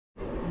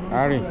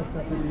Harry,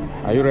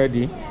 are you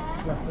ready?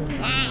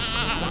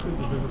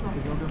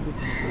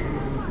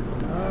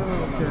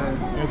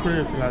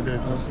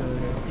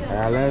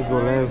 Yeah, let's go.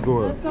 Let's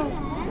go.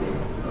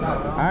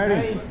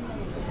 Harry,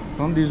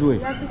 come this way. You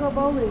have to go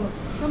bowling.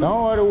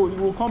 Don't worry,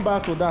 we'll come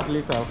back to that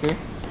later, okay?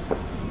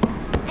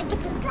 I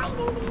get to slide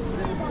in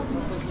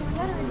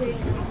the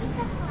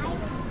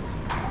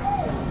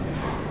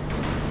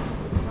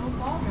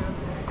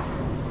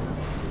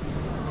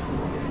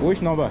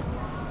Which number?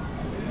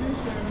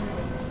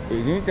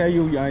 He didn't tell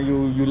you and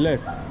you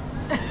left.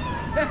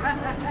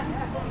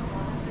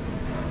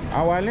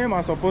 Our name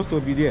are supposed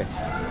to be there.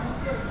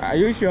 Are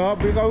you sure?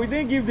 Because we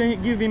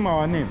didn't give him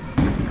our name.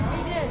 He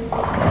did.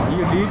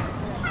 You did?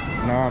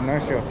 No, I'm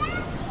not sure.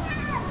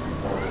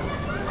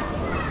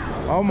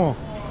 Omo.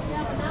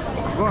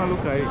 Go and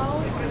look at it.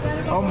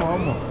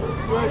 Omo.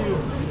 Where are you?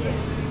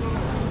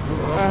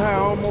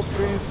 Omo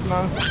Prince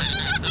Nancy.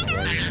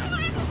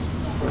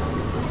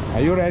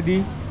 Are you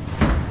ready?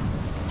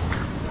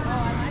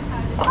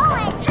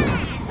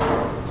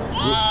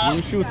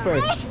 You shoot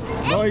first.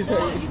 No,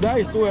 that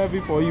is too heavy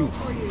for you.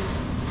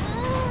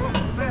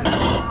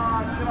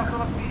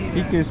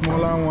 Pick a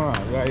smaller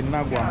one. You are in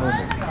Nagua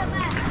Momo.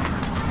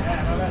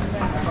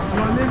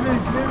 Leave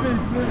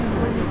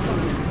it.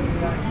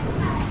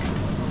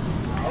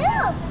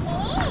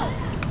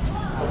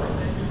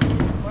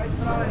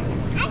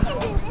 I can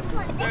do this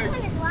one. This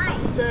one is light.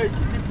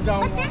 Keep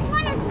down. But this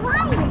one is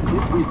white.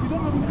 You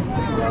don't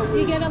have to.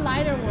 You get a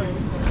lighter one.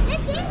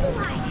 This is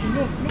white.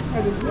 Look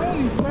at it. Where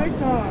is my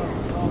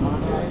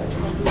car?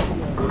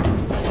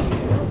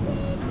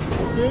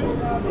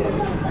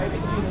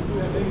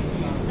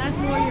 That's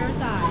more your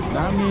size.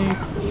 That means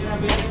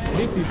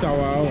this is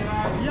our own.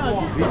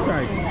 Yeah, This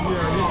side.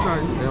 Yeah, this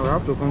side. Then we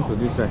have to come to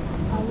this side.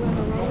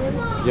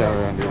 Yeah,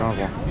 we're on the wrong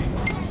one.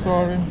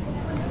 Sorry.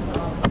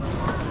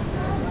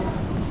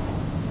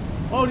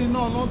 Oh,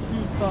 no, not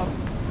you start.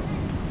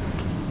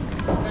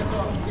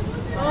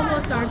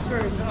 Almost starts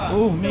first.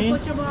 Oh, So me?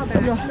 put your ball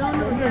back. Yeah,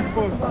 No, then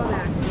put first. your ball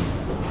back.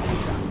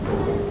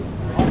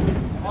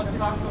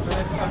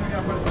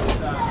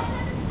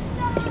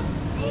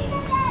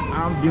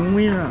 I'm the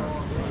winner.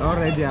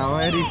 Already, I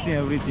already see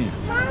everything.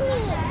 Mommy.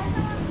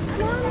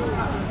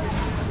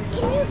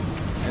 Can you...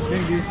 I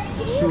think this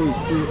shoe is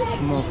too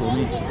small for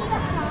me. You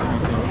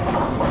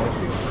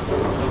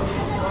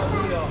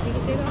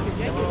can take off your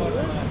jacket if you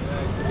want.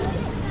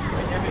 So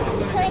I can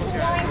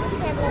go into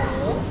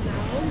trampoline?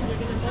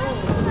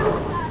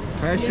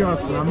 Fresh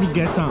shots, let me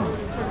get them.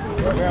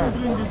 Yeah.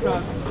 Bring it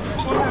out.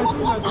 Oh, I think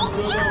that is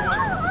the other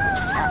one.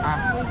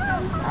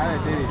 I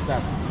did it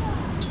start.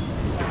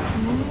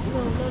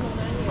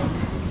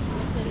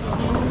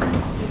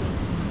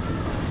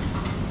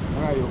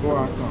 Alright, you go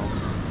ask now.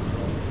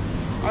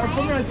 I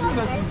forget, I think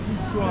that is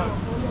this one.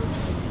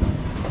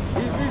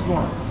 It's this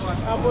one. So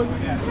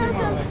it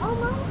goes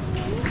almost.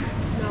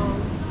 No.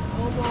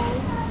 Almost.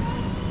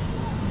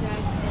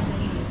 Jack and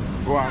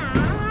then Go ask.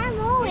 I'm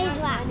always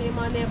my last. name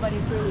on there, but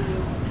it's really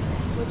you.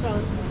 What's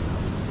wrong?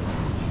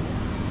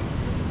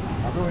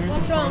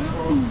 What's wrong?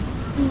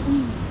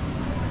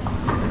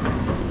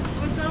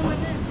 What's wrong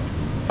with it?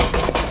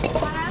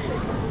 What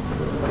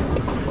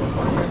happened?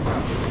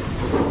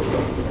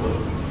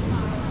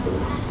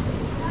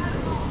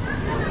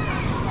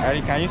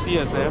 Harry, can you see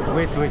yourself?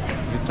 Wait. You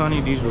turn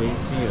it this way,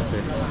 see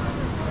yourself.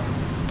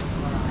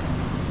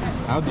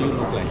 How do you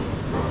look like?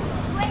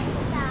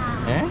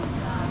 Eh?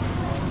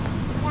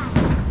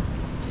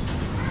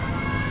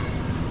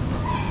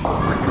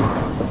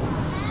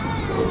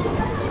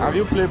 Have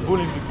you played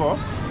bowling before?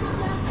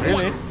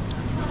 Really?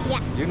 Yeah.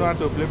 Do you know how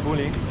to play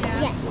bowling?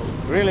 Yes.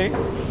 Really?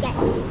 Yes.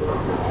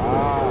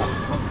 Ah.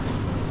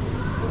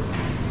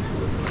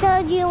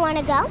 So do you want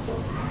to go?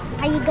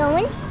 Are you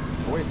going?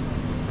 Wait,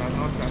 I'm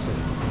not started.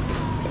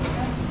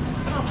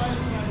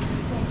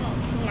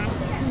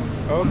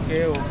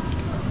 Okay.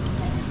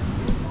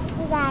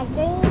 We got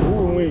green,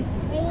 Oh, wait.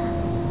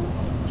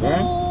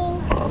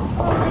 pink,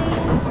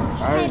 orange,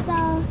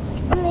 purple,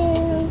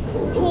 blue,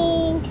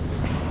 pink,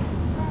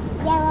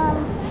 yellow,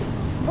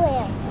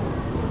 blue.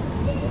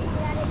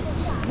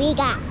 We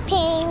got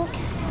pink.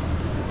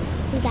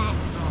 We got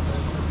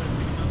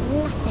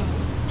nothing.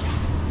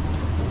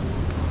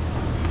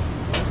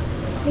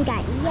 We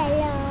got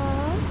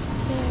yellow,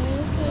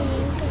 pink,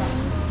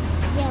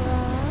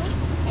 yellow,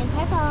 and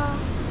purple.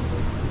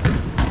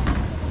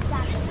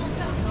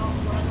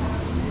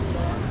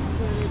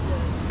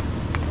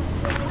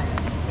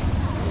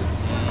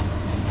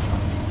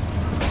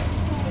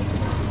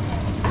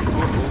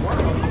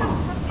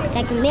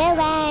 Take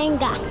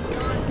Miranga.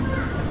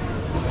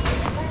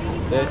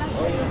 Yes.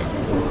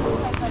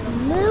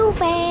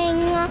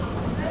 Moving.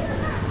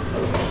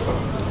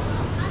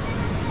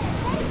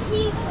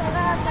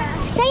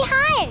 Say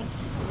hi.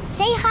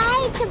 Say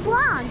hi to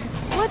vlog.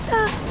 What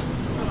the?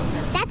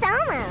 That's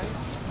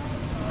almost.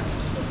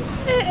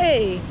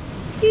 Hey,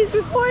 he's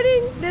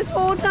recording this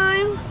whole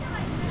time?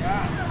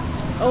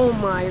 Oh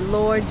my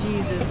Lord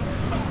Jesus.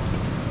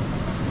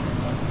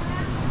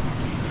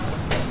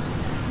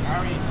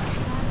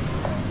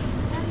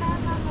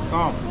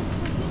 Come.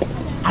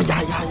 Ay,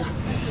 ay, ay.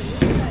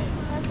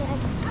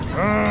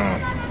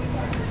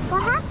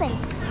 What happened?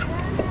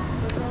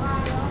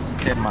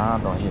 Get my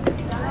hand on here.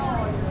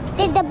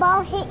 Did the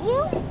ball hit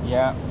you?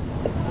 Yeah.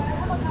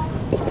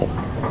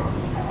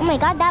 Oh my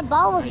god, that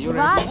ball looks you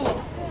ready?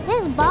 rotten.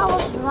 This ball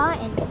looks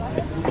rotten.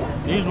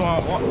 This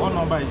one, what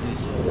number is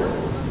this?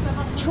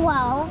 12,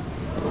 12.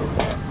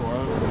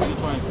 This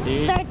one is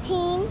 8.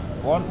 13,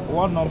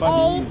 What number do you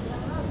 8, use?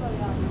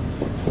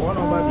 What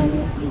number do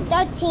you use?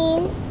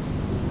 13,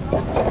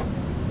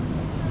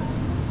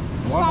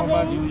 What number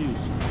 7. do you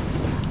use?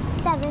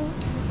 7.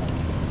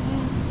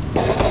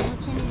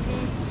 Which one is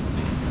this?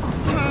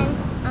 10.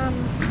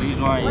 This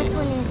one Which is.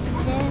 one is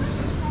this?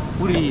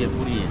 Put it here,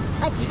 put it here.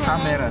 A The 10.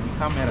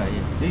 camera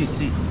here. This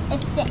is 6.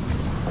 It's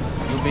 6.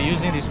 You'll be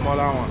using the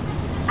smaller one.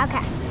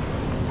 Okay.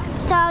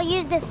 So I'll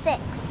use the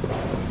 6.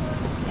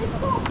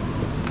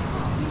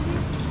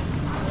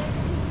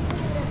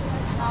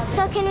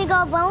 So can we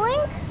go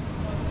bowling?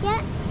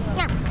 Yeah.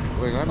 No.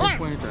 Wait, let me Yeah.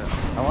 point at.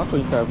 I want to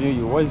interview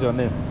you. What is your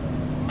name?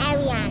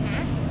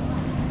 Ariana.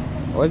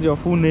 What's your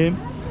full name?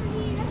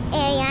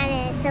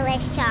 Ariana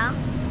Celestial.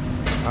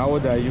 How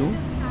old are you?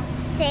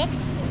 6.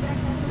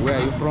 Where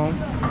are you from?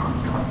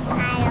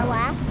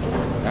 Iowa.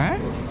 Huh?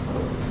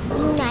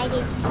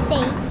 United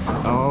States.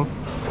 Of.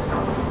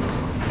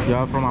 You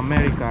are from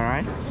America,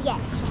 right? Yes.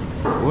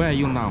 Where are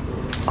you now?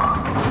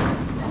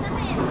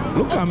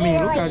 Look at me.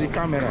 Look at the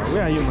camera.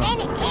 Where are you now?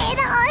 In Italy.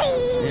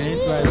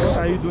 It's like, what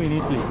are you doing in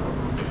Italy?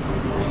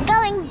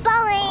 Going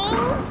bowling.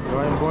 You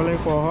are bowling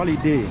for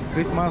holiday,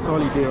 Christmas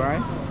holiday,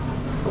 right?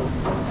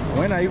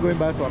 When are you going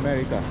back to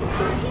America?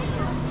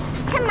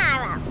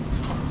 Tomorrow.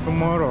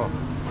 Tomorrow.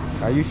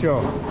 Are you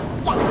sure?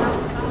 Yes.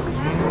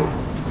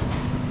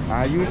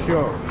 Are you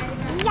sure?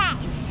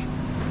 Yes.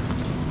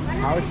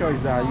 How sure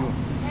is that? Are you?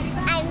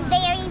 I'm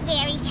very,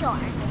 very sure.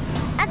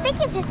 I think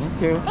if it's...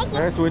 Okay. Thank you.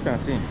 Let's wait and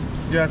see.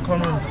 Yeah,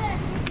 come on.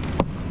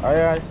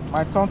 Alright,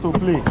 my turn to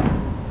play.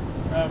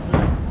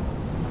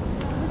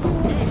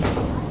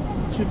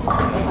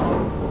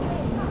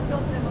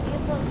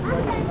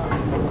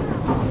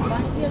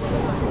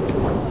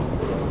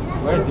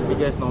 Where's the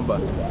biggest number?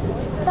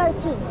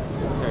 13.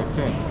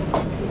 13.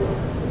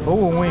 Who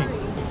will win?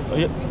 Oh,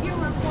 yeah. If you're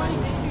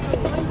recording, make sure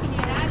you're going to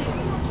get added.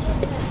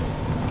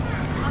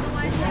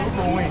 Otherwise,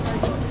 Who will win?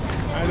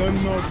 I don't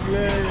know,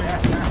 play.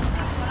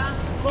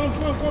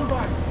 Come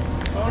back.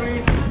 Sorry.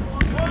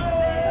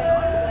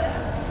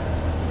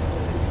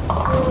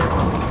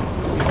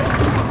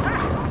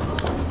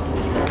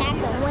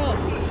 That's a win.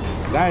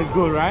 That is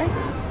good, right?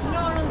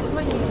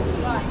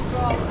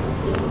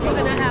 you're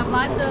gonna have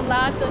lots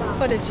of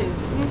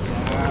footages.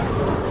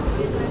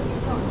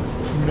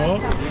 No.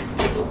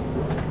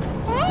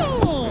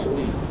 Hey.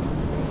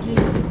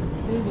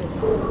 Leave it.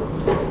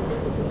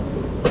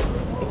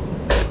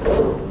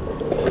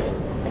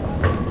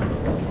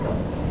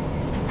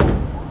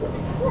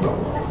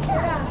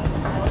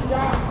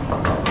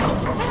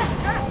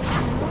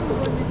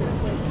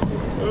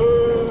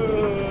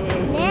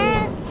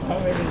 Now, How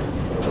many?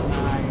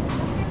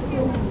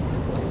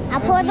 I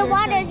pour the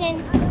waters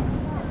in.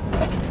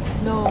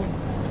 No.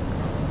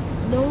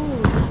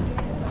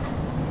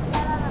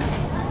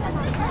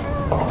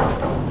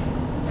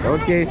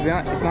 Okay,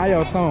 it's not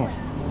your turn.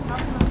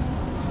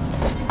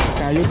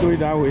 Can you do it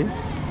that way?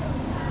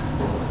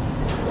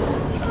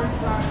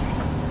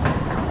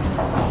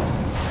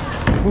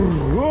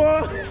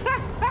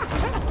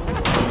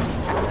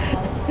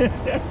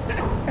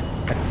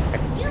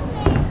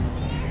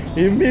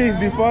 He missed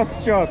the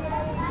first shot.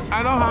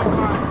 I don't have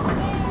hand.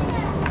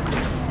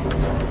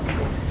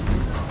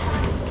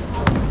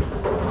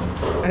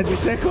 And the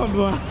second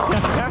one.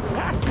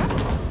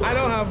 I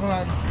don't have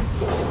hand.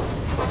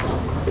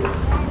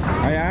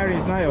 Hey, Harry,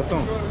 it's not your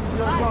turn.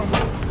 Your turn.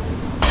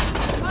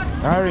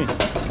 Harry.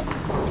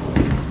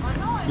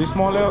 The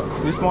smaller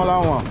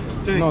one.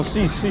 Take. No,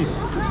 6.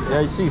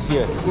 Yeah, it's 6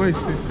 here. Wait,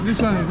 6.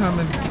 This one is how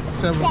many?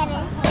 7.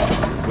 7.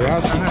 We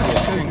have 6 here. I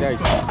think that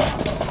is 6.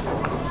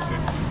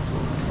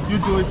 You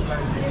do it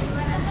like this.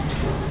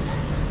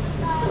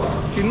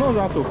 She knows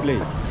how to play.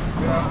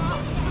 Yeah.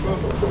 Go.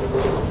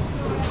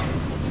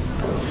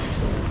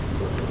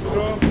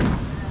 Throw.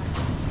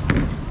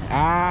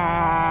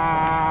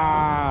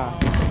 Ah!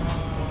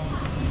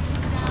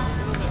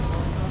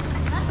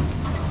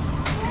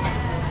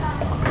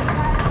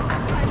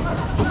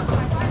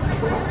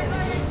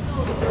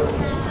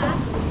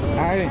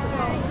 Harry.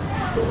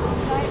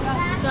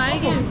 Try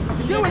again.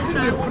 Get what in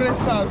the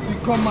press out to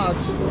come out.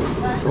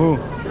 Oh,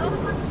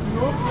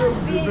 No play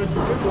with the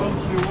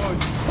baby.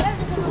 Watch.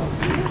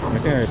 I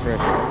think I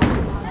press.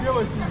 Get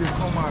what in the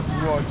come out.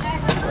 Watch.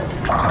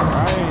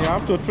 Harry, you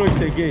have to throw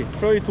it again.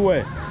 Throw it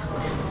where?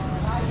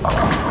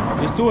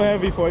 It's too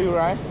heavy for you,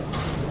 right?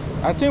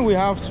 I think we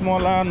have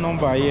smaller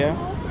number here.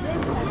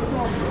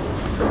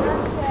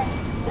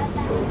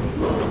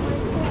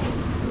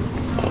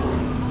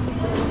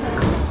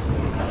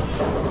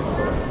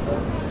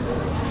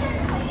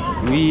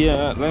 We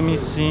let me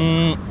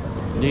see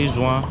this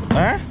one.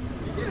 Huh?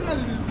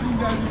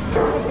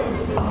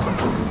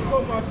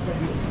 Come out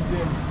from it.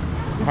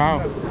 How?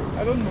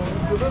 I don't know. If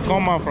the baby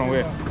Come wants out from to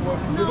where? play now, what?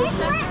 If No, the baby-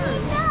 that's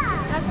hers.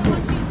 That's the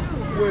one she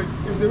drew. Wait,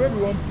 if the baby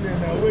won't play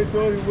now, wait,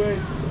 sorry, wait.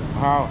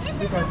 How?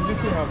 Look at this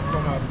thing has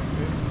come out, you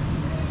see?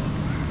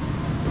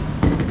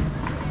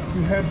 To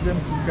help them,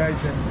 to guide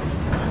them.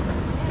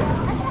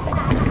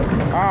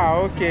 Ah,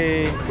 okay.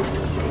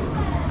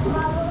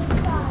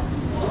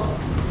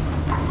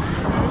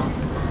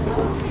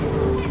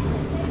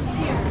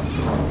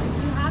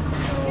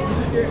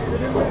 Yeah, the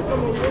baby will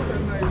come over water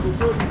now, it will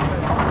go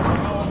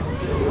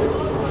inside.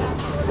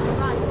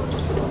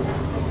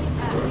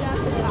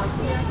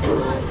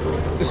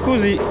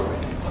 Scusi,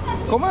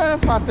 come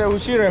fate a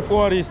uscire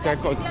fuori sta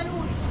cosa?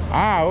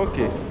 Ah,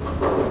 ok.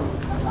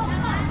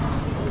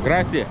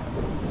 Grazie.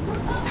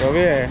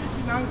 Dov'è?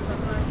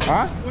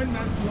 Ah? When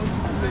Nancy wants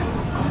to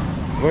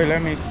play. Wait,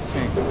 let me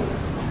see.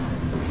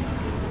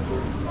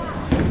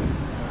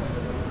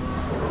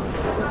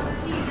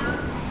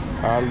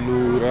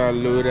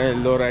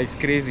 Allora, it's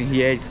crazy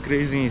here, it's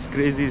crazy, it's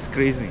crazy, it's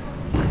crazy.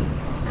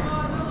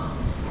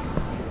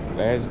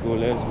 Let's go.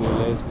 In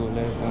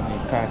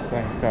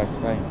casa.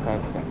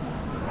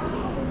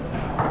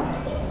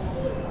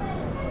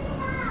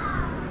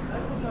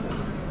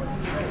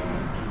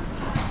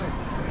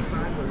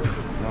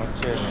 Non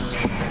c'è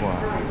nessuno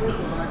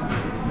qua.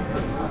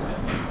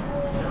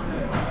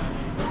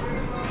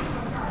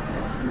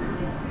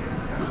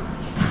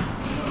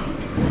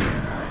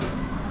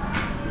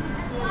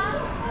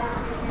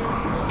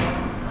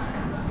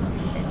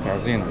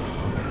 Casino.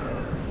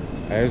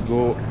 Let's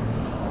go.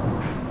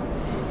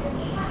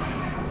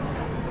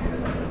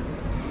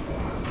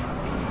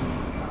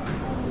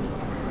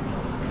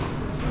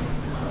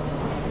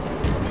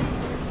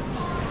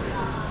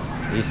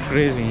 It's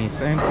crazy, it's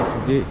empty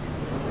today.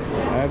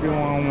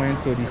 Everyone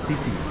went to the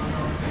city.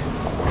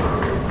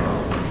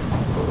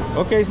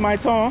 Okay, it's my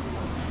turn.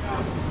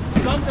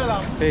 Don't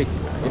tell him. Take.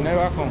 You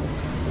never come.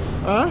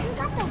 Huh?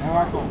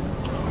 Never come.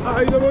 Ah,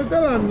 you don't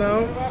tell him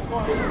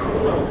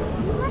now.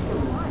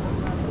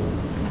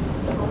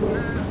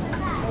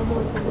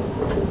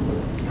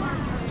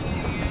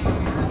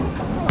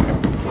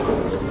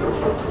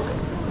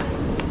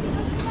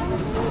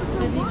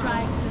 Because he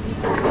tried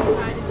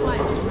it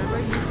twice. Remember?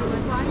 You threw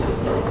it twice?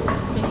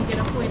 So you get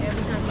a point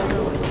every time you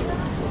throw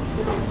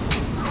it.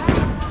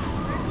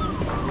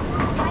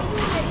 No, you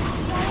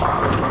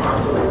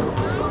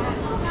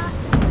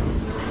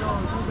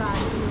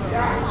got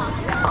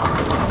 0.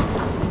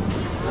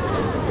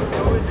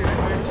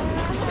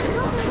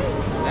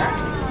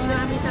 You know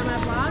how many times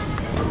I've lost?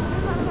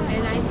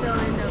 And I still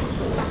end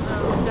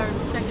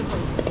up second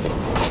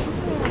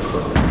place.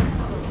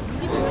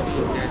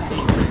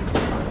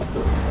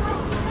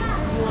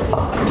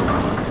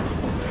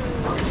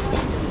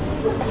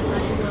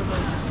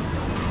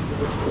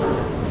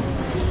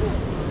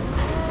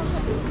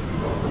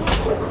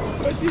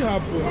 What did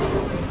happen?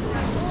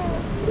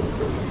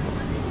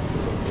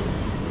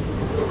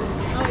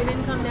 Oh, it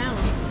didn't come down.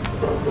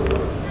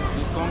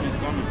 It's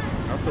coming.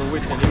 I have to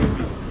wait a little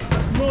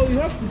bit. No, you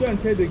have to go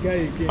and tell the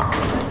guy again.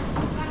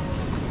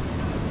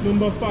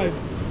 Number 5.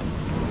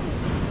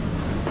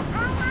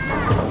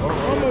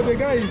 Oh no, the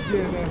guy is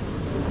there now.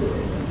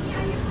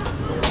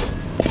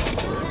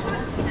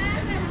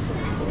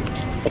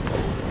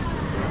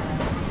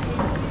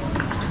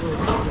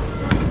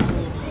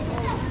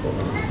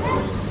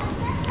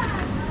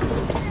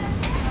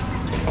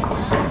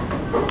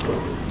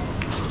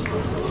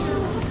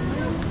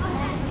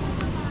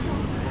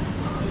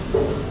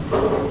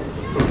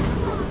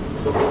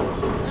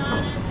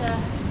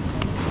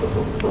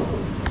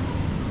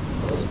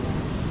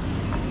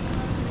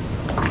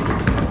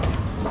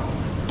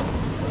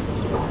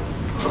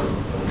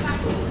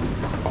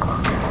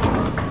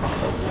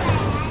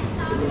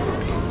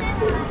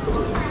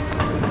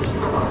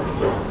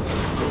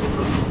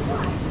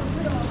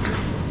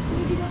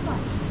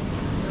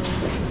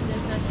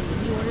 There's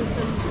nothing. You ordered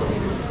some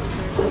potato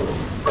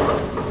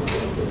chips,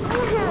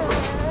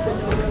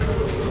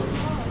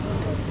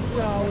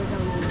 you're always on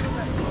the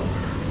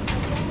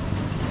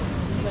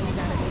but you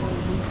gotta go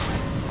over.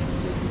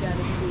 You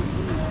gotta do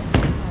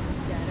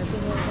you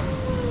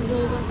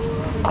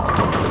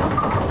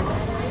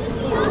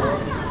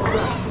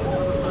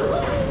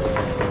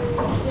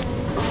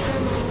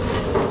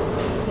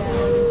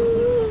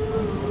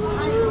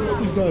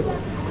What is that?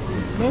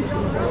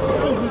 Nothing.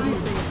 Oh, this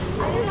is-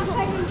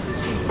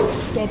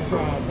 Stop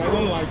that. I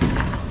don't like it.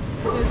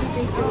 because he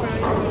thinks you're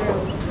crying for real.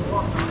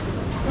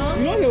 Huh?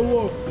 You know the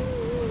work.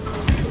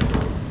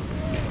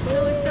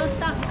 No, it's still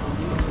stuck.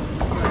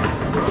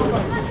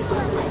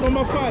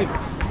 Number 5.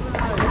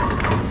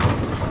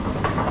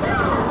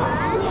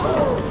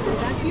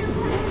 That's you.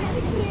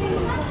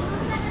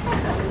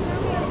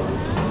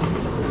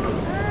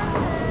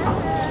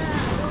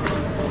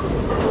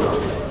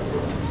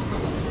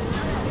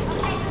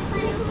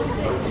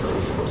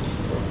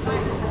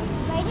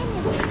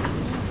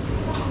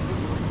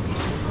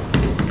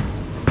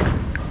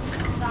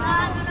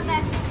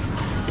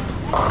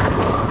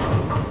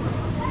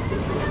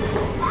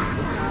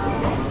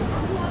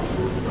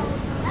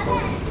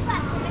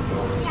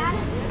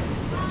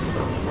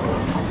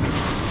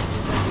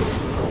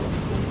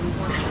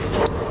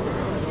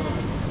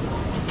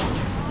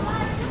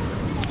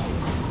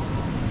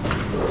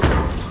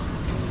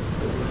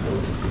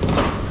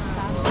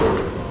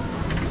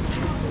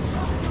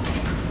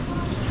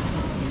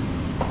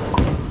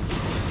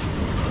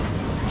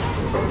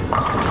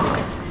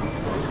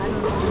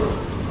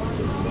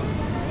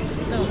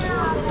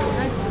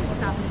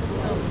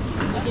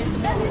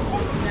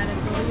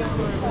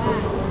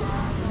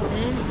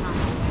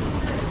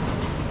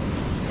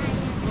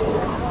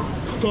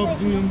 stop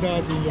doing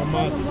that in your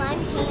mouth.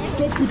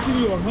 Stop putting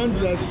your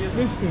hand like,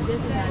 listen.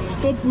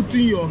 Stop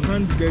putting your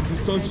hand there to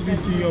touch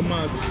this in your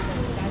mouth.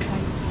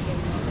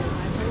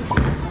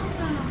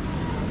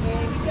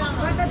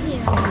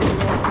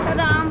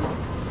 Ta-da!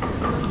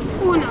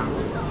 Uno.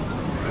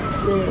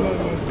 No.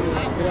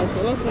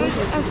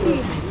 Gracias. Así.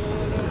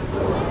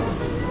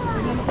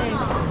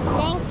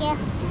 Thank you.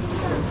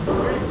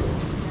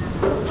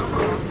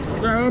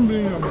 Yeah, I'm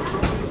bringing them.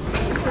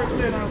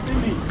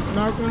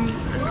 Now,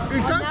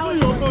 it cancel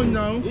your own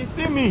now. It's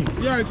still me.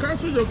 Yeah, it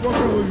cancel your first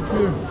one when you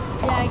play.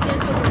 Yeah, I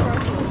can't take the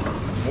first one.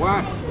 Why?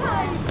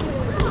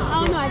 I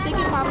don't know. I think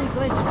it probably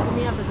glitched. Let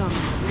me have the gum.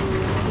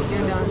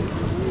 You're done.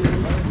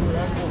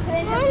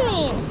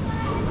 Mommy,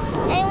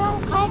 I want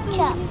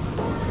ketchup.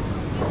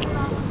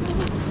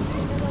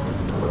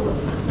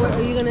 What,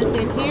 are you gonna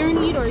stand here and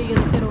eat, or are you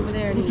gonna sit over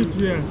there and Put eat? it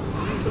here.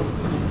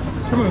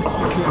 Come on,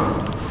 sit here.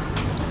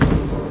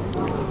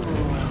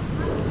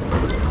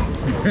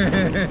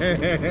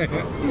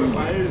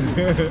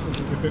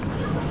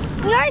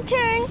 Your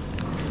turn.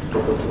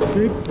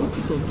 Babe, put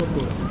it on top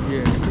of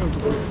here.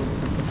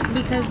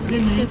 Because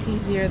it's just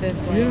easier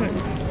this way. Yeah.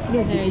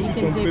 No, There, you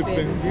can dip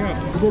it. Yeah,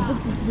 but put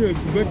it here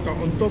better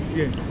on top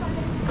here.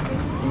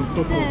 On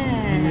top of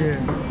here.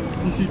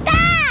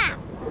 Stop!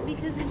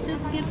 Because it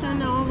just gets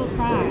on all the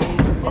fries.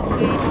 This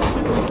way you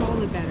can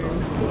control it better.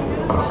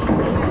 If she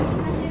sees it.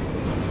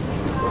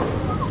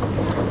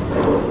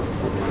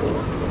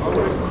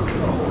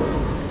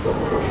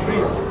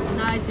 Please.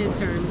 Now it's his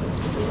turn.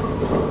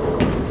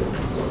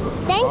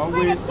 Thanks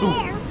Always for do. the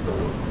care.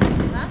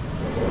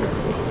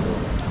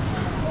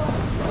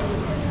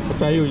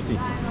 What are you eating?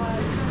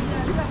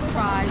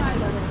 Fries.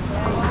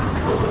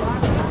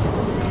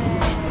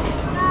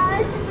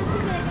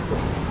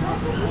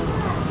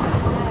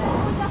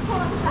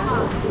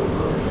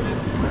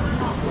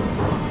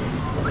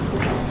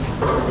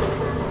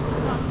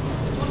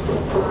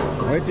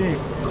 Waiting.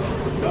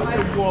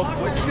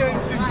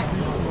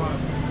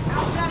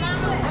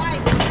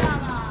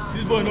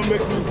 This boy don't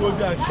make me go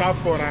there and shout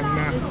for him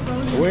now.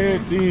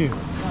 Waiting.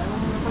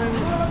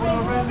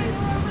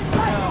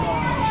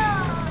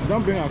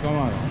 Don't bring her, come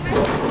on.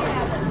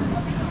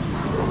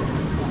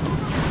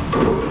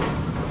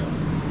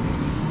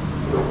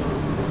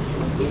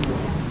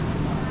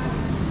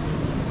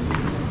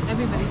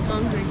 Everybody's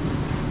hungry.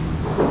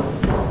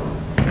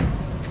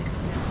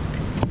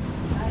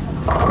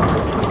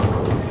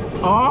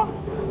 Oh?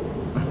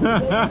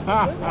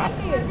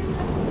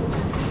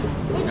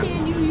 Which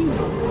hand you use?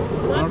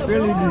 Not I'm the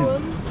feeling brown it.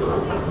 one.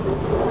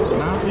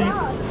 Nancy?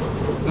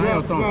 Now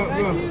your tongue.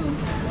 Like you.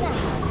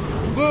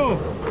 Go.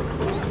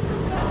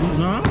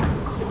 Huh?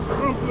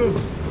 Don't play.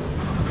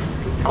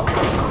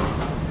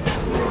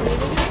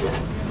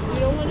 You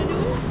don't want to do it?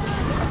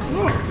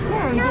 No, go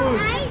and go.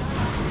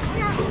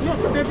 No,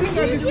 they bring out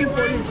this thing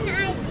for you.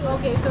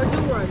 Okay, so do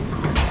one.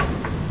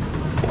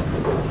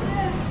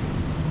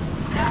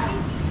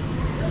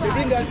 They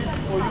bring that this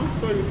for you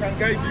so you can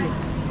guide you.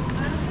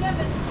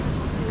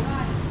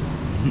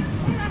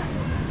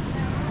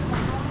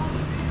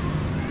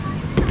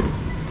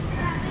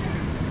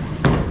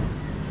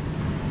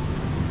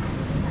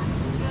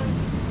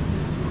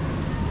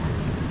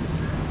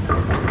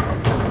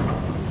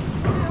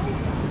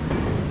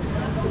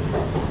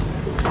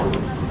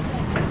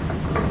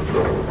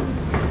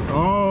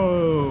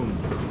 Oh.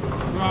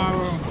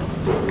 Wow.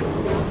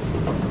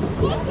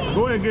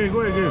 Go again, go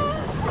again.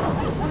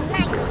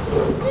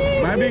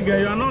 My big girl,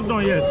 you are not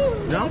done yet.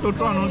 You have to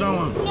try another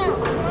one. No,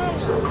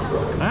 Mommy.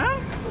 Huh?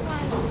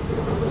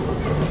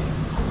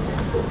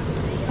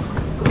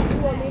 You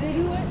want me to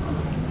do it?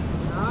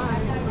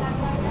 Alright.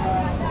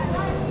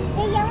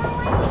 The yellow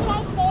one is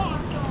right there.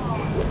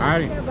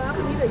 Harry. Yeah, but I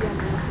can eat it yet.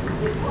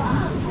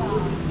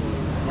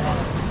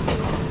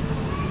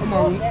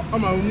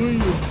 I'm a win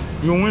you.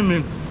 You win me.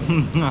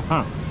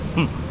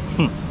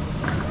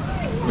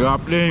 You are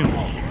playing.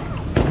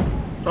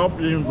 Stop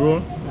playing, bro. You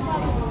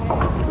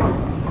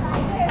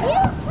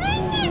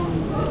win it.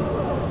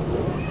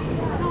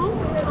 No,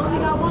 only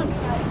got one.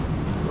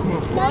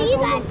 No, you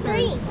got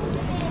three.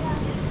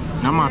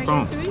 Now my I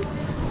tongue. got three?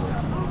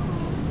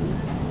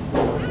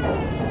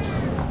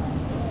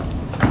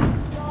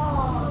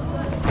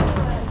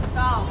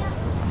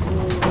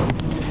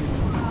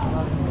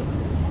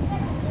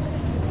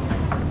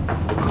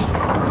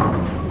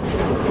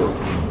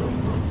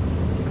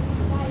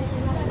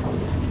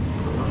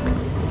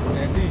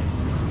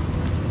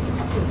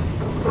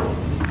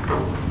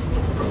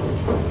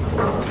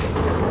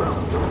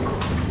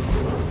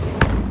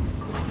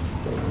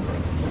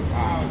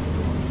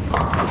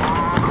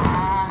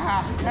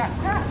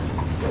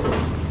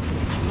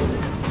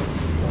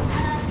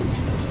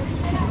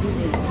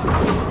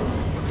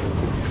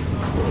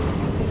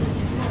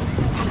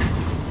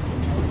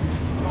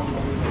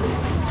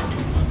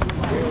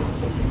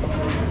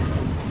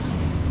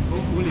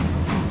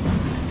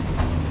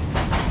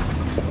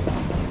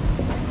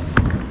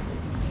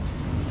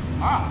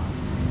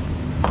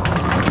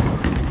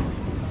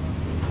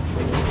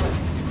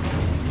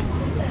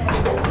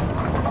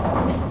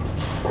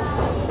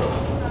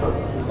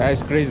 That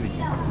is crazy.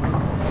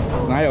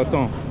 Now your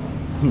tongue.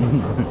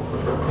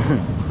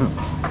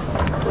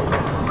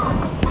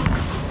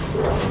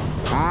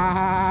 Ah!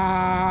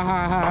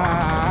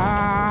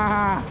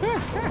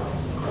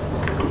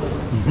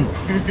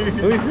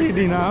 Who is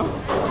leading now?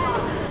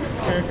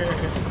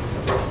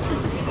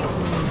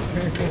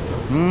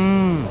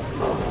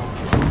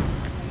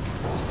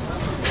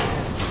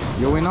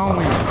 You will not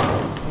win.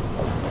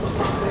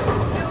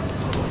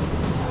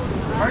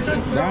 I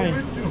can see that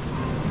with you.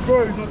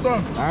 Go, it's your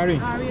turn. Harry.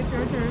 Ari, it's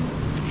your turn.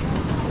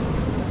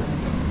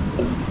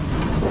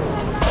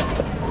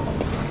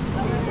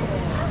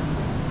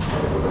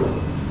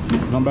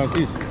 Number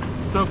 6.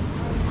 Stop.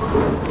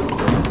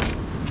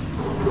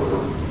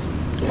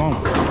 Come.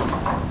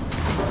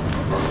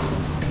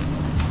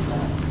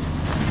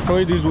 Throw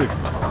it this way.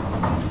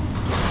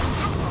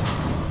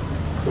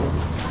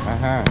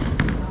 Aha.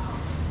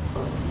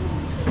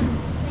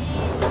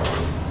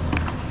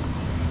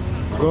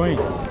 Going.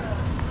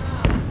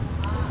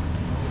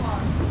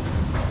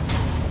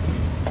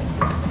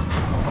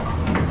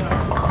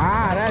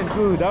 Ah, that's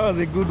good. That was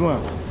a good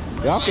one.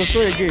 You have to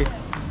throw again.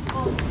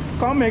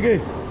 Come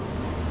again.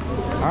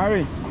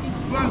 Hurry.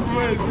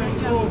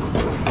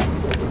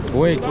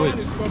 Wait,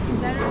 wait.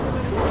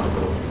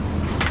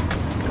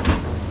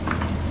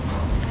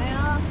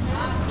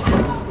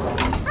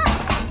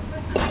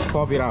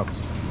 Pop it out.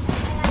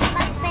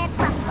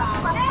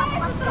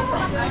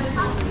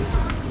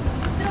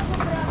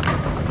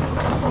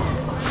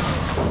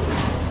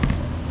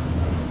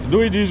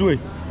 Do it this way.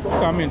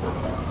 Come in.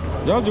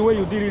 Just the way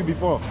you did it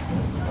before.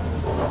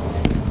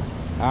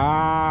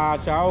 Ah,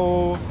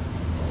 ciao.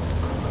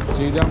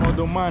 Ci vediamo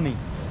domani.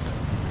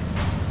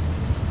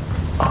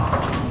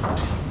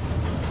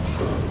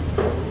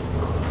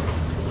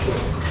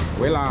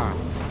 Well,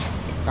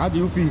 how do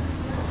you feel?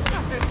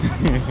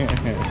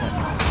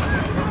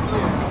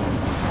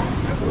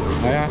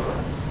 Yeah.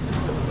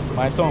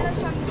 My tongue.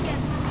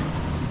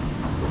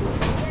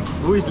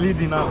 Who is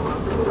leading now?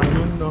 I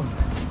don't know.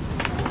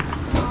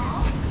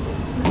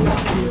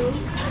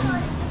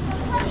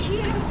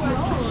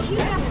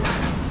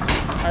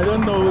 I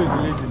don't know who is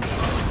leading.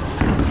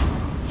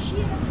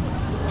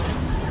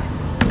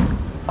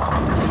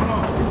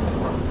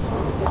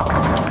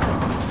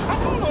 I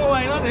don't know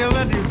why not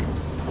able to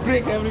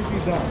break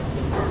everything down.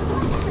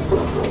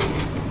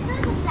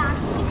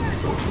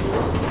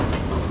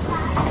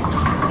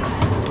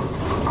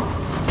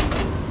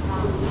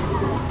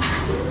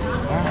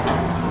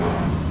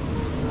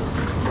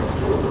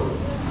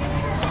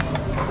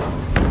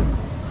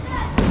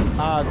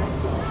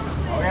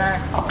 Okay.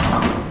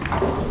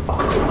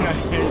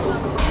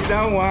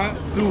 That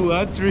 1, 2,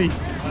 or 3.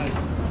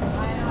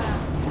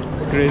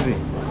 It's crazy.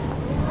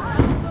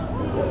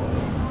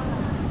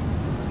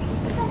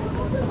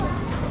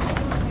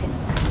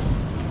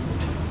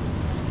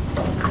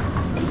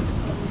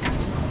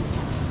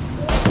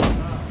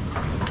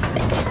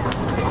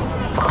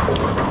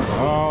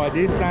 Oh,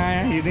 this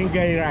time you didn't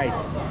get it right.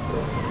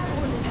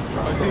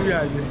 I see where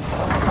I did.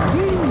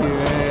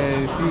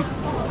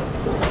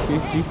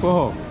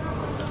 54.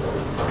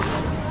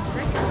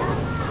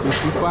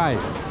 55.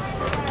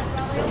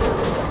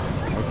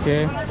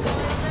 Okay.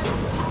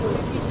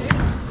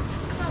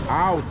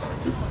 Out.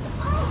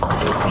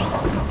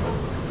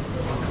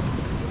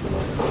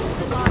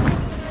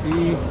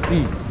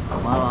 60.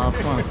 Wow,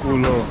 fun,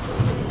 cool.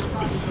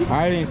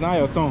 Irene, it's now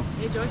your turn.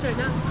 It's your turn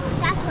now.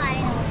 That's why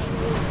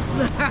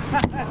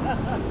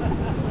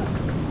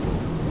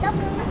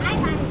I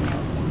got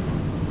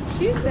it.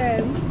 She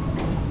said,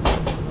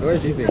 What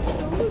did she say?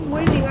 who's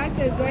winning? I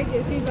said Drake,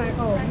 and she's like,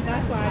 oh,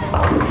 that's why I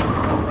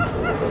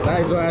don't.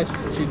 That is why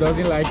she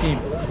doesn't like him.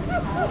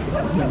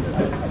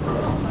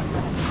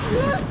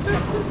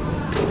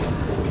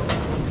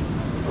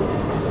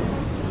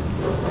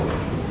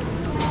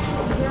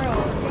 Girl,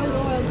 your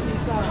loyalty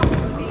sucks.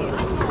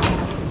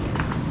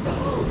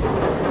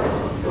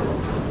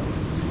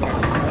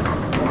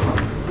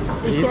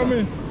 It's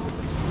coming.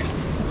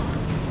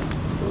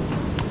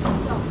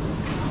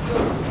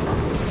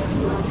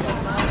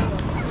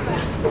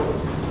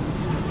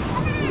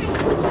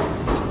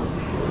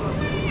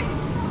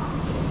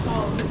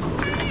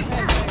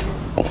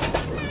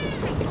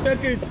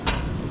 Take it.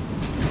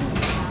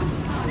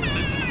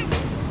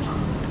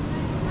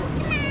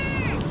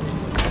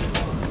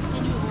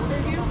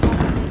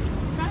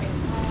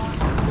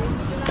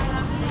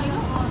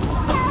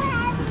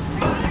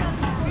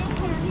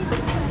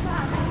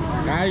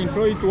 I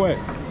throw it away.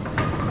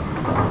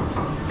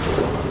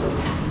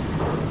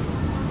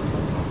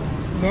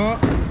 No.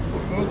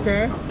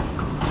 Okay.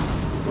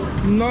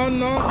 No,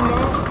 no, no,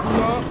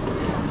 no.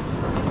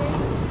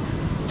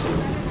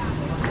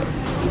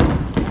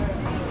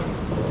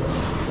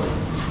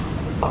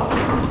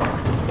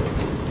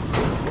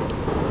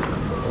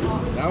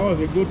 That was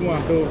a good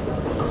one, though.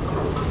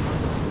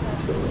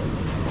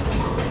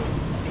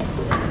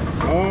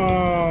 Oh.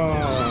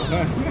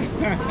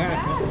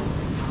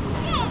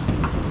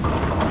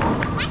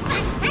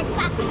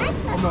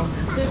 Come on.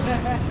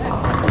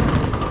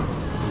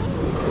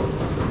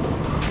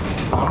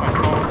 Oh my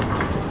God.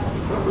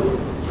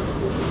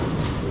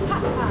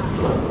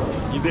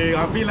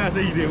 I feel like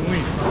say you didn't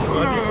win.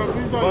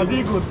 But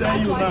he could tell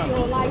you That's why she now.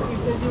 don't like you,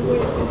 because you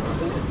win.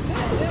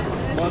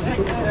 But he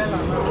could tell her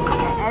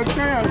now. I'll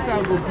try and say I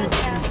go beat you.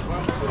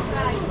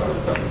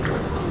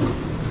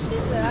 She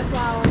said, that's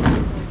why I don't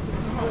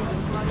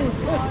like you,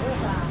 because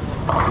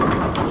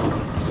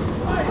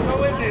No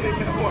way they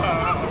remember.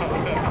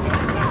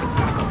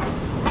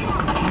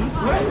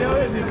 Why they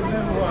always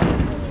remember?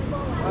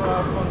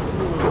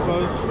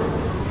 Because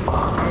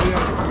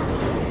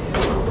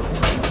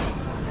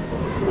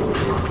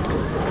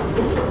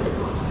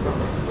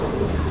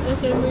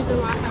That's the same reason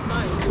why I have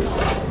mine.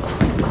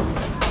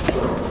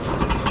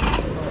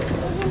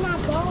 You're not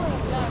going.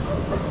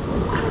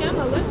 Yeah, I'm a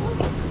little.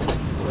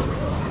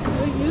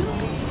 You?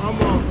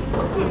 I'm on.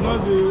 It's not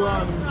the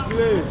one.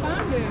 Play.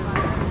 Find it.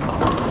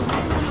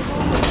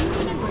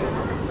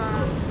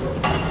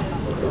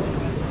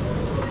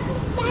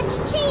 That's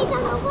cheese.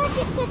 I'm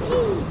allergic to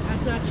cheese.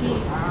 That's not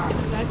cheese.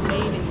 That's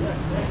mayonnaise.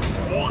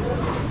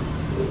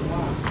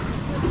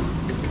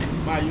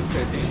 Ma, you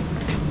 13.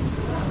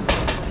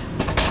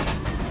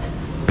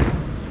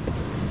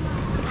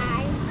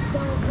 I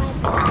don't like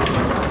it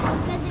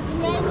because it's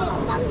made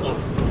with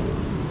fungus.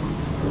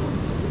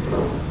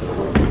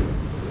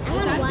 I It's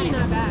want actually water.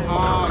 not bad. I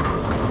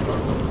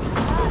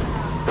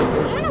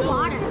want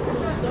water.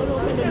 Don't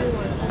open the new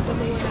one. Open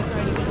the one that's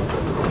already been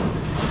opened.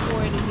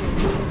 Pour it in here.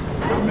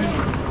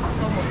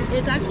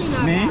 It's actually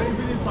not Me? bad.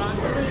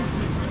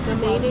 The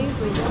mayonnaise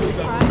with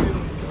fries,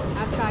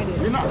 I've tried it.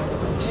 You're not,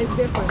 It's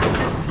different.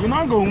 you're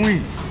not going to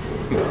win.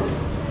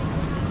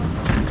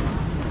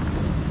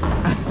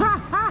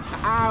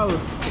 Out.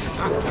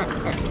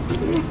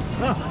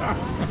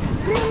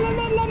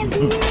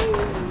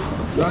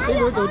 You are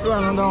still going to throw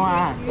another one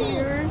out.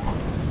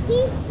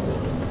 He's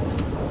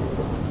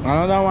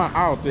Another one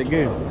out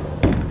again.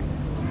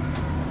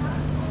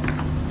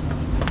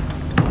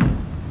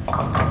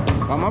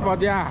 Come up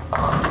there.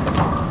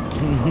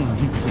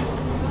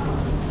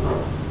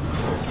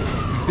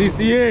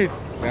 68.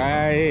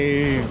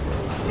 Hey.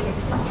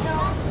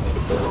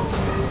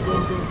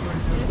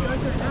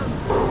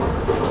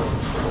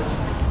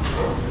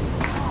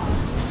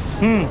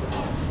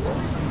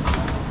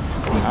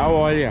 How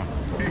are you?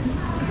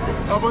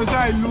 But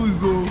I lose,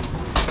 oh.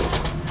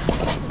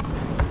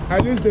 I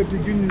lose the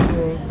beginning,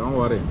 oh. Don't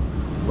worry.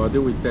 Body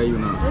will tell you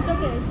now. It's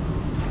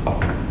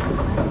okay.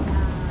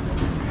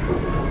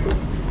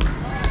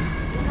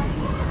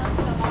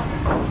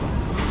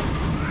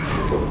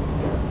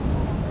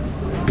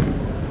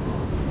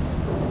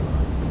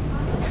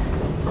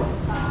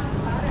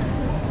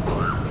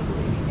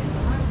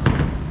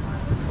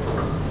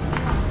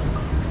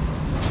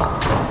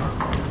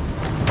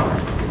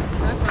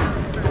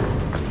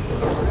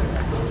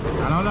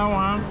 Another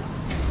one.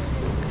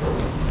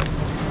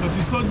 But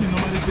you told me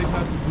normally take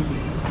her to do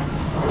it.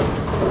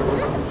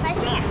 There's some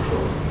fresh air.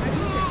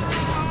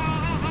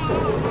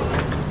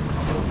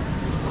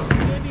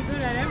 You'd be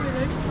good at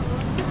everything.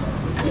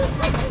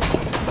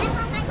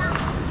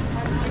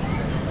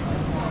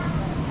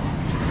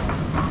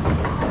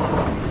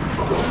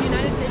 In the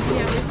United States, we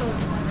have this little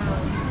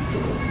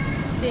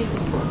thing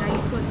that you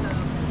put the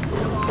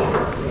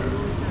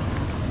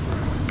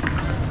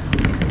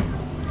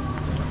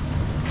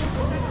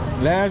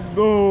Let's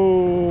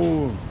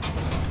go.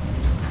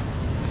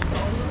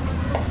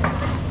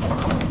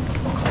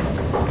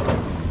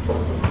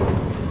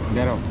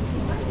 Get up.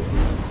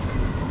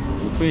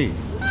 You see?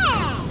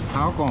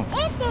 How come?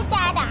 It did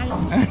that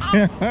on.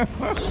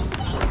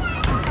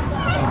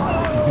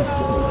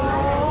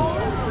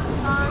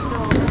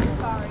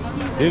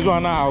 This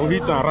one now, I'll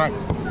hit and rack.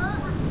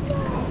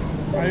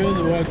 I use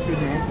the word to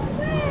now.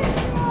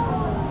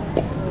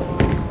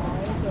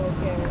 It's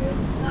okay.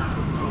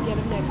 You get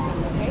them next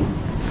time, okay?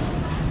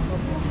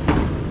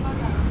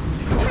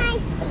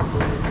 Nice.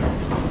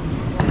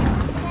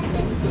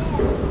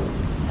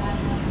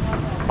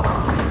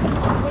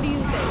 What do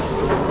you say?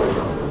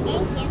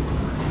 Thank you.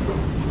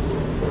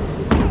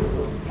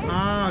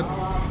 Art.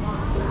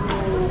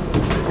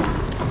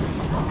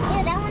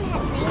 Yeah, that one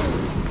has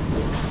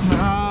mayonnaise.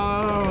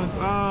 Art.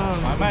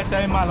 I might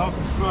tell him I love to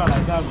go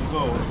like that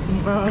before.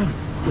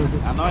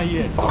 I'm not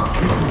here.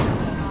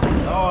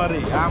 Don't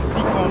worry, I'm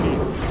still coming.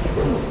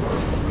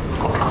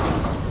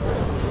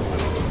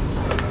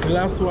 The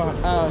last one,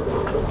 art.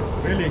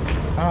 Really?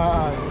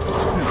 Art.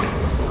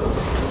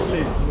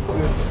 Really?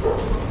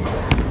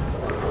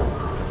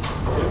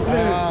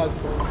 Art.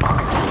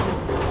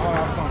 I'll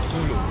have fun.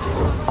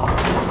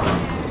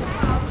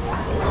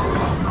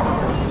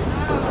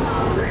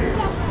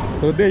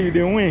 Today you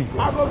didn't win.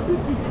 I go beat you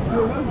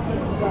today.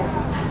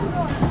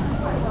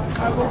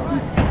 I go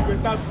beat you.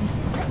 Better beat.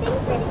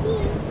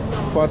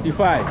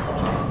 45.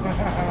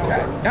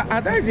 Yeah, I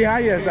think it's the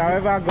highest I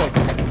ever got.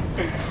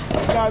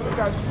 Now look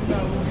at you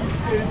now with this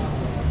stage.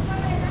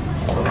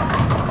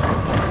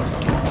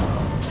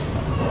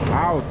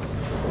 Out.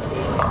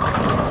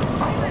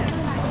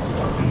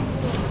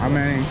 How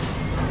many?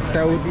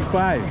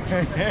 75.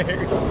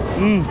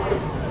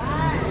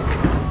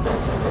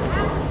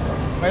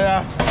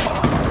 Yeah.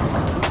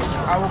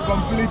 I will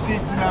complete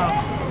it now.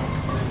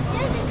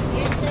 This is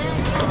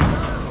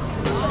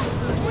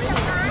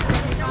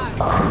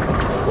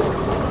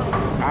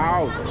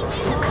Out.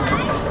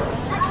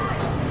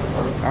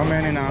 How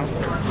many now?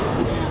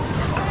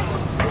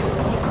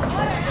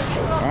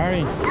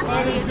 Hurry.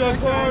 It's your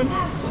turn.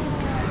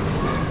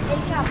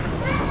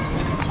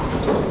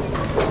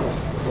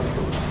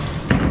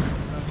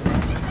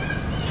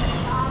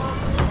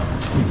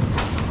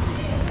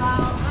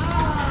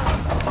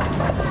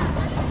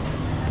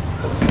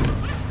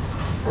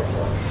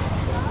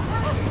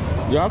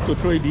 You have to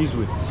throw it this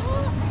way.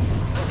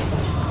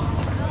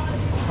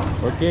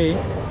 Okay.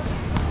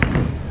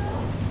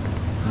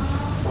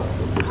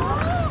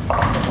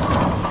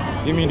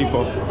 Give me the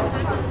ball.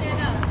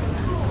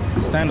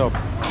 Stand up.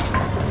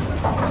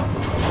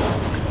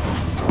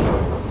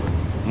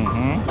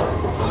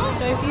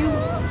 So if you,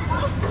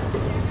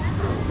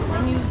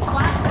 when you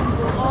squat, you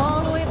go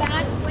all the way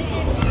back and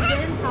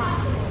then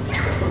toss it.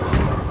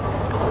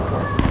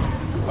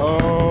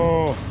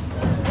 Oh.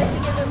 Just to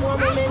give it more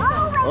momentum.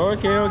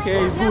 Okay, okay,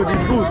 it's good,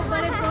 it's good.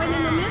 But it's going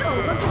in the middle.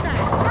 Look at that.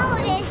 No,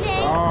 it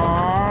isn't.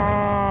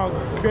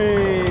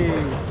 Okay.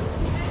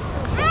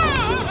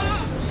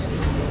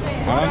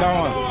 Another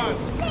one.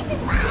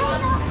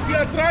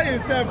 Yeah, try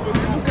yourself.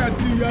 Look at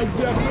you. You are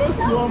close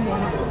to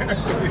almost.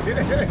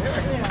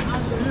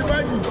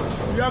 Imagine.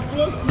 You are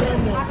close to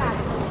almost.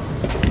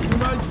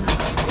 Imagine.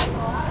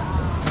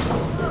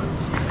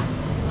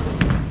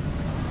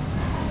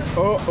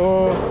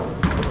 Oh.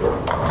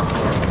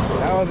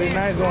 That was a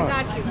nice one. I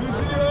got you.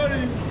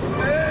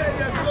 Hey,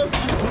 you are close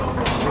to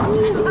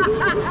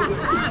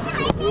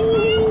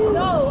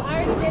No, I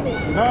already did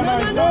it. No.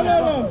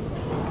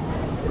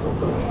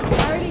 I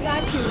already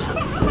got you.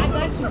 I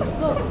got you.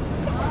 Look.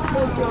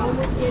 Look, you're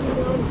almost getting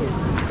on here.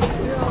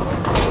 You're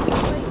almost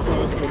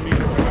Close to me.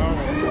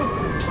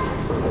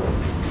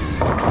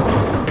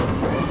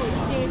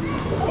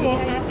 Come on.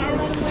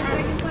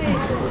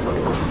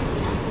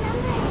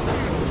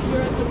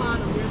 You're at the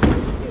bottom. You're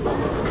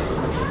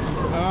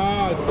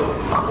 32.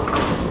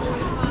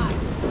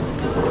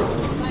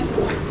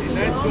 The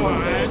next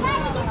one,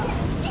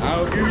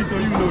 I'll give it to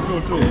you, no.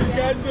 You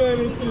can't do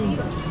anything.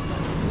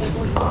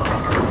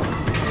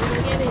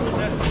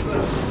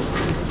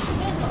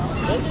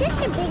 He's such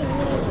a big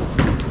meanie.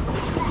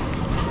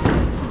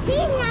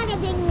 He's not a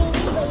big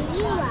meanie, but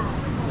you are.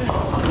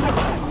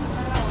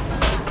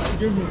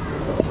 Give me.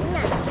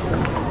 No.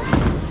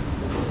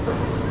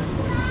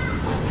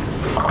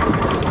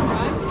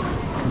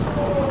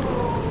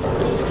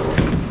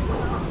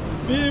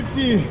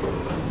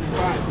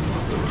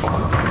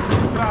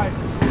 Five.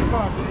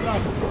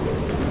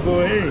 Go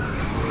ahead.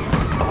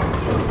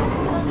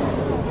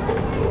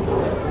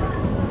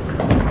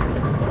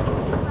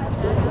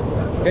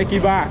 Take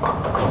it back.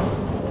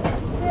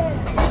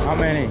 How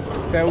many?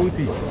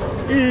 70.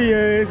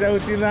 Yeah,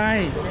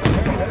 79.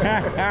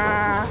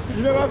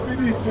 You never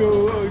finish, so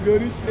you go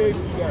reach 80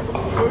 now.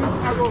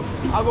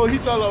 I go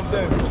hit all of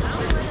them.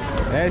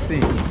 Let's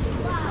see.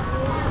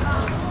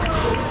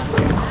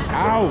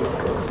 Out.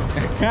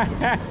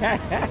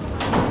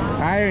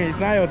 Iron, it's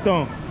not your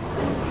turn.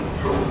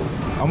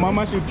 Our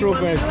mama should throw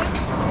first. You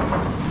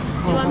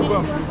want me to do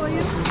it for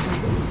you?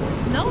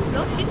 No,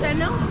 she said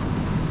no.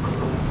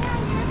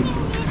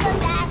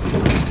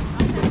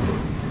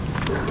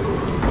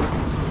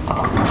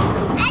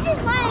 I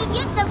just want to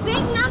get the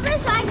big number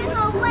so I can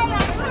go way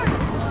up first.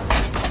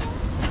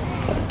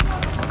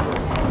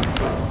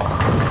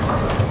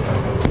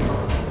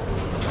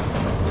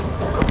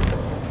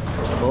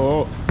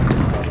 Oh.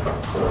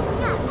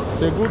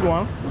 It's a good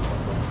one.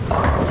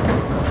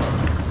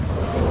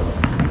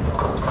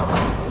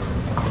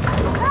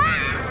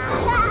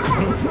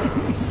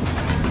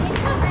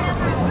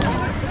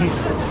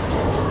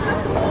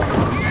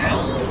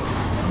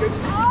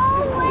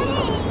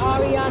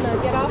 Ariana,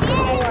 get off the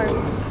floor.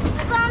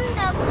 From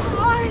the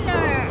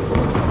corner.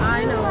 I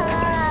know.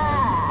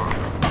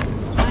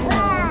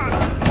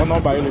 What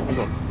number are you looking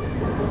for?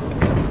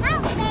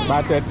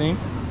 By 13?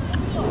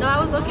 No, I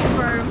was looking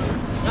for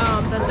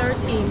the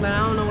 13, but I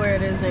don't know where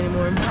it is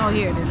anymore. Oh,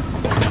 here it is.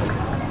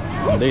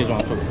 This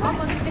one too.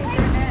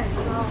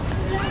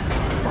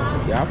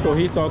 You have to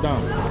hit all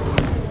down.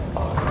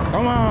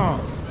 Come on.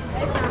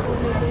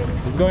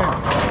 It's going.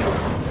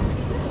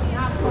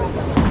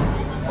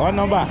 What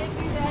number?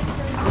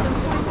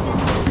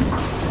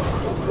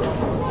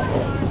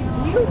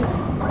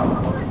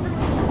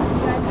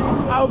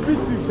 I'll beat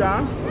you,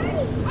 Sha.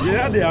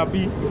 Yeah, they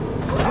happy.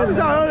 I'm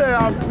sorry,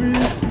 happy.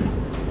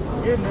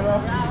 Give me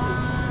love.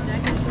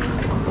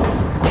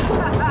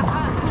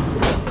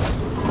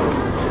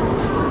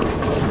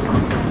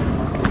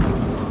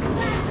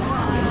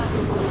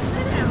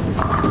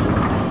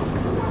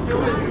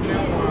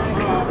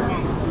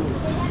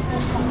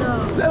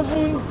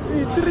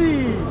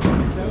 73.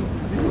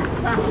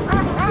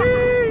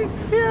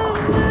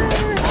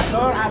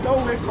 I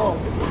don't wake up.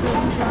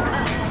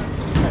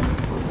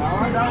 I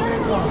don't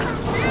wake up.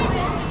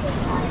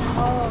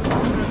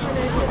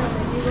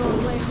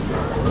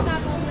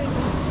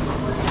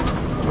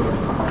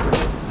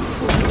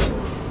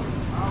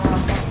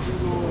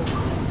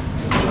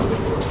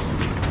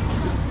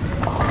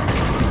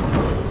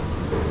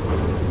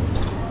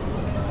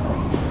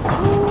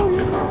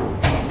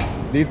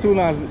 The two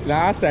now, the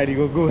outside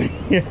you go. Two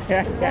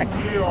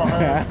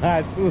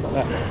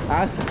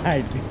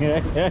outside.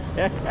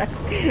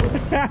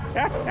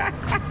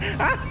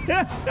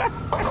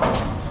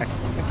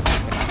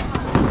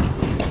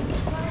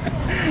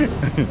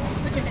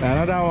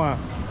 Another one.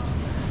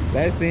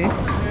 Let's see.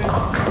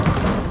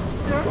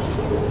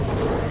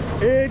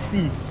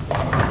 80.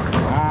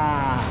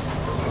 Ah.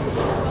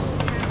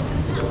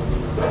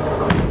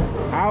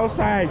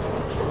 Outside.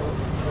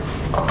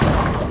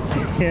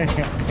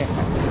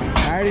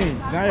 Irene,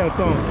 now your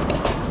turn.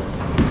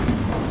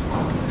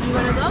 You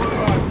wanna go?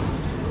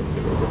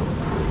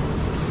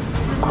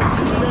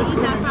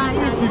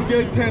 If you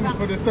get 10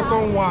 for the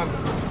second one,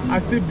 I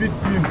still beat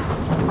you.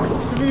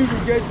 Even if you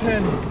get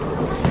 10,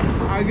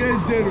 I get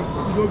 0,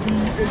 it will be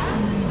 80.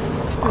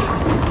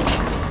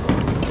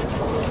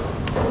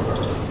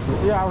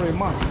 Yeah, I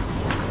remember.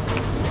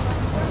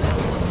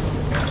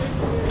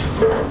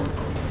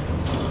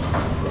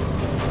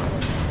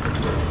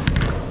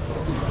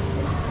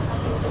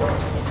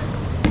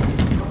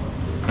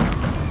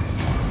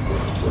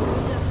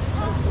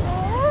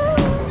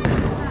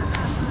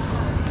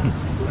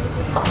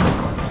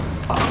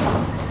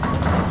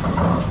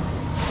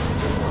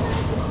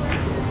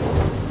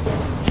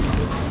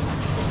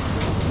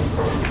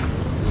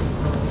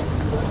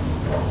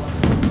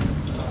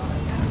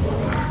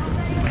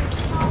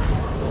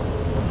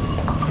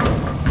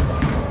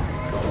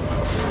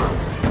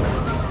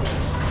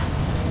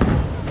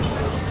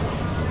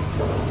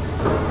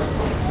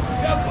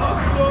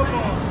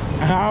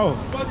 How?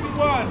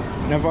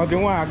 41. The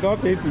 41, I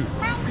got 80.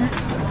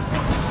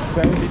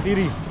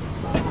 73.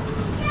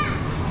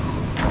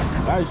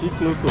 Why is she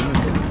close to me?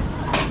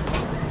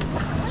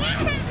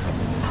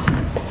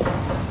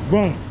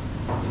 Boom.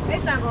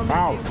 It's not gonna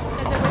Ow. make it.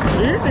 Because it went to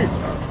Eat it.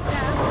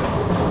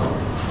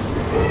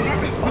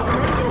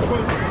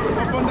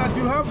 Upon that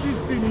you have this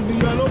thing,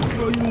 you are not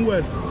throwing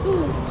well. Who?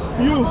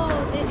 You. Oh,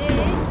 they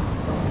did.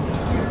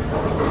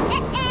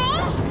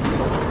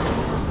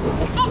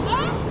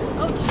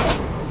 Oh, shit.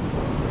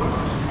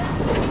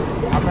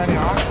 How many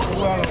are?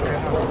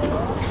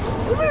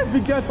 Even if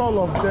you get all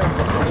of them,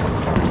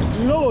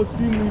 you know what's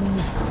still in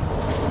me.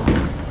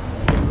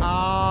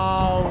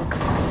 Ow.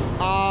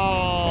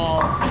 Ow.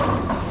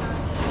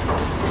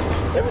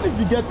 Even if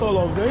you get all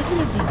of them, even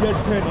if you get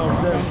 10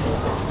 of them,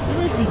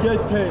 even if you get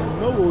 10,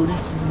 no will reach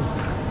me.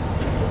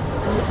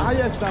 The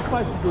highest that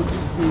 5 to go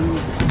this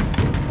day.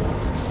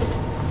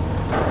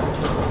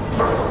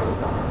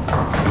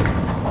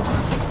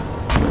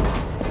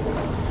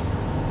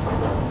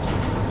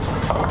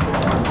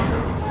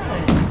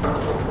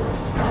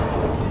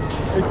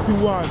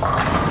 81.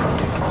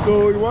 So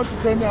you want to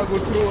tell me I go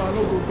throw, I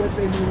don't go get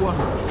anyone.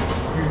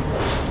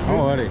 Don't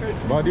worry,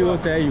 body will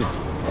tell you.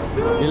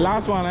 The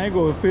last one I ain't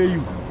gonna fail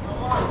you.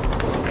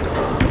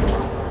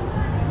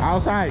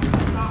 Outside. I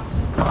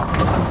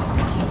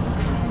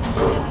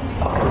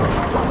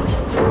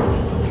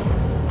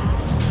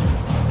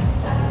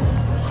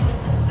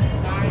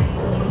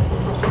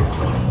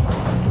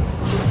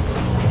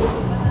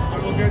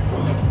will get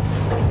one.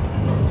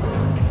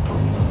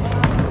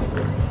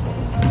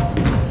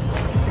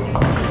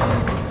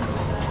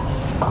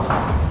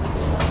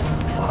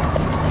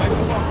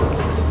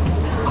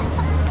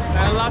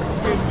 And last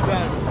game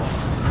that.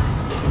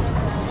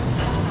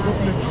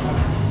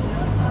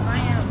 I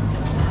am.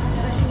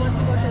 But she wants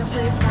to go to the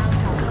place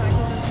downtown. So I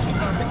told her she's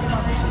going to pick him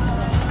up and she's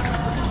going.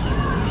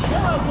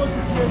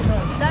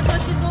 That's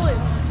where she's going.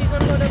 She's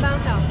going to go to the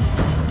bounce house.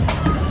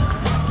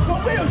 Go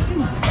wear your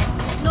shoe.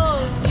 No,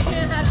 you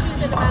can't have shoes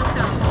in the bounce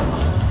house.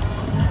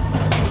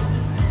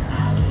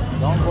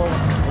 Don't go.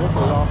 Go to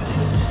long.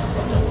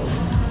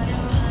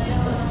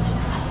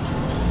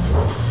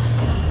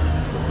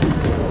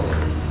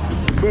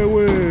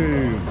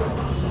 Wait.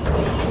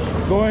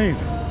 Go in.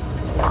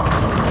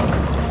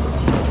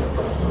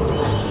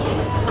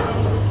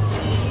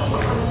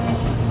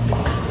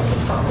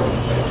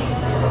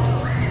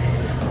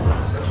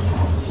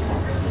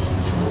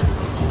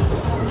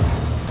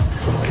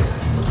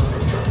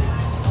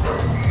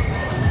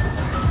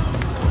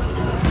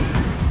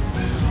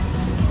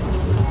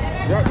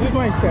 Yeah, this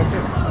one is 13.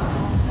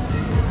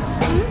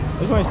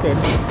 This one is 13.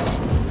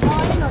 Oh, I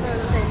didn't know they were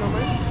the same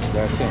number.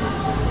 That's it.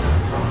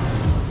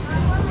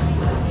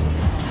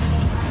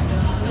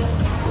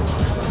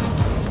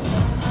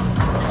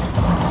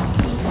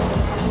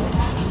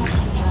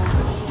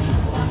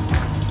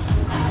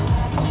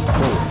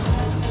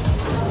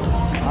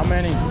 How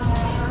many?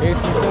 18,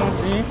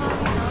 17?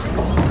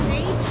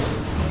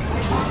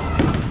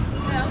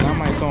 It's not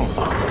my turn.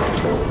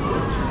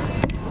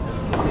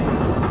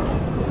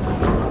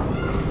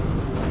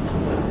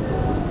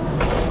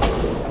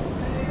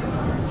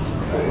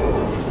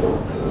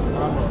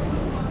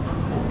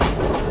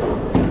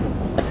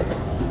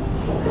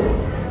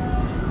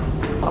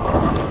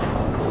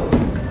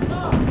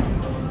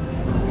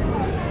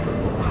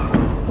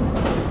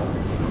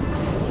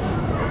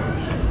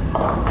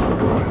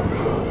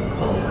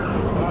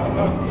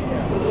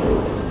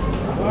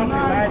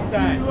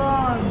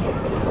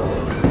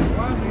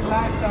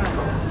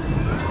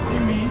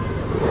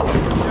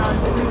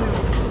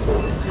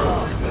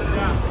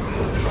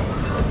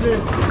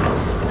 place.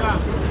 Yeah.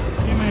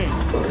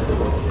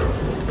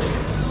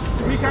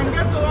 We can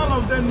get to all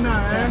of them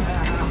now, eh?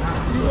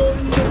 You don't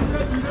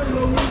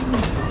know me.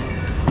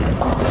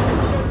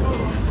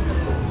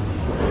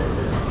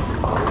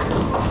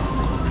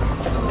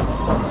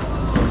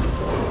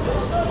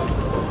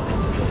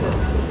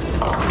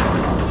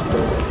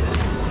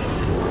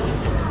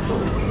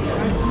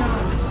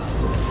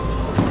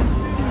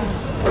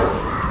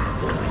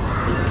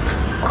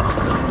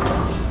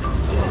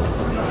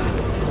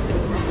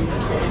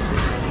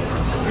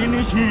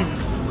 Finish him.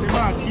 The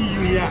man kill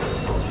you here.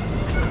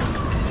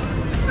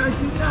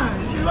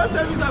 99. You don't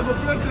tell me that I go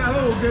play, I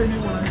don't get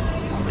anyone.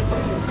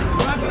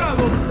 I think I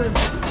go play.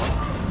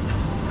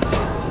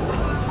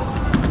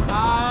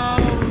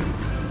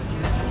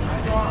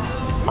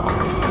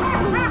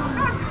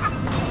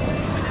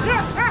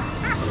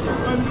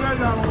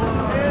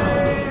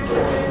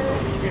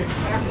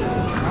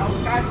 I'll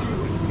catch you.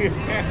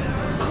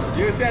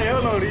 You say you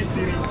don't reach 3.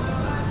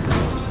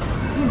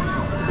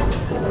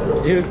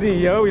 You see,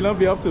 you will not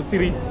be up to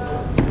 3.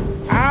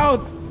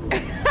 Out!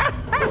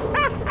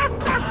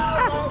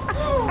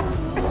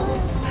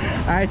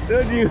 I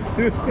told you.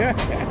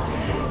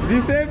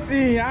 The same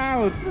thing,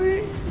 out.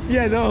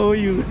 Yeah, don't hold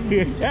you.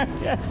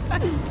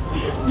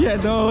 Yeah,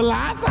 don't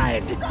last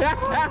side.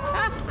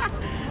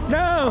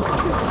 No.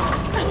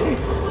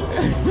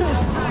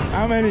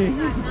 How many?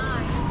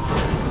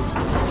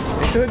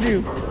 I told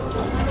you.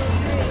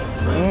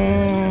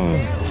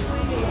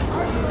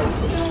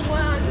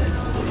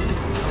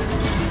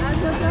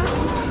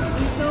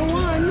 Still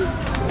one.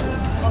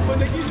 I'm going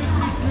to give you 3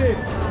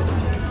 plates.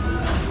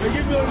 I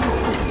give you only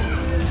 2.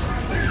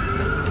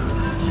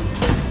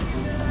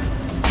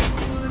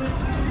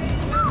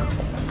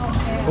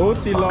 Oh,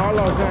 till all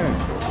of them.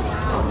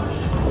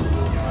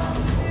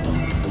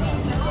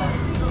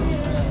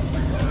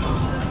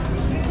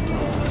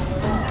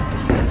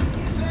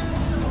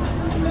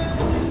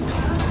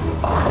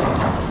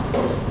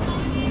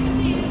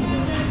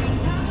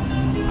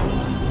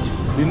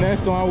 The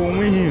next one will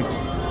win him.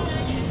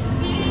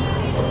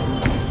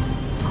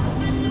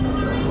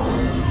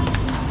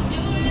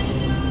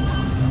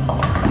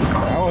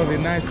 That was a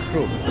nice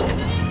stroke.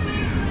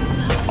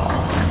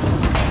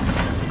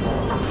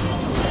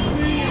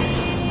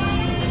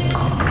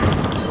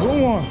 Who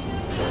won?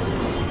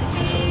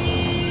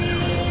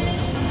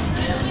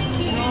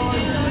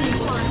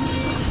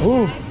 Who?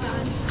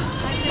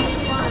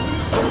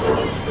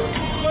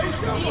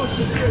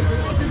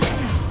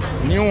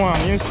 New one,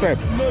 new step.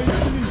 No, you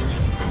need.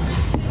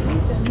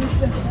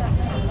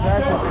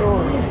 That's the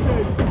story.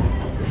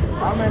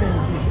 How many?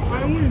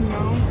 I win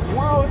now.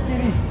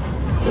 103.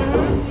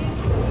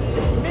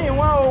 Me,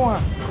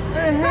 101.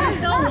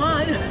 Still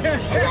one.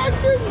 I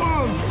still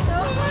won.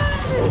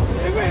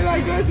 Even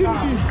like that, you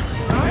did.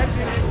 Let's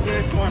see this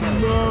first one.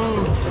 No.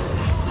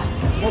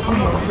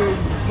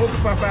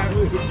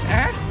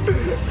 Eh?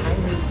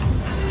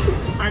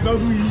 I don't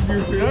win you.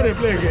 You know they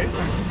play again?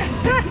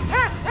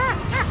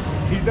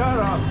 He done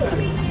wrong.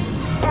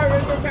 I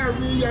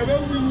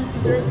don't win you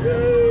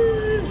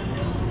today.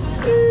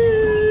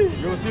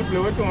 You will still play.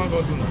 What you want to go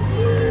do now?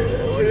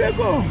 Let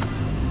go.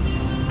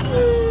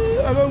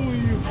 I don't win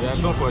you. You are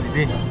done for the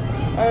day.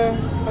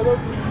 I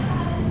don't win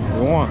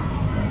You won.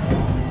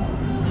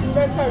 you.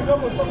 Next time,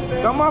 don't go talk.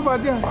 Come on,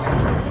 Fadia.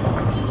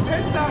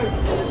 Next time.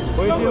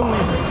 What you win?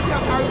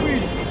 I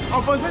win.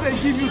 Opposite they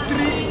give you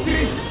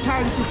three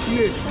times to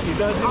play. It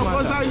doesn't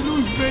Opposite matter. I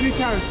lose many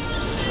times.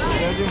 It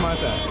doesn't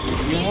matter.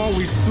 You won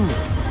with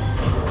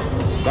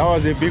 2. That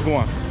was a big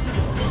one.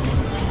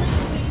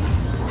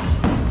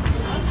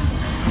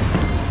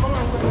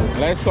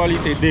 Let's call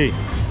it a day.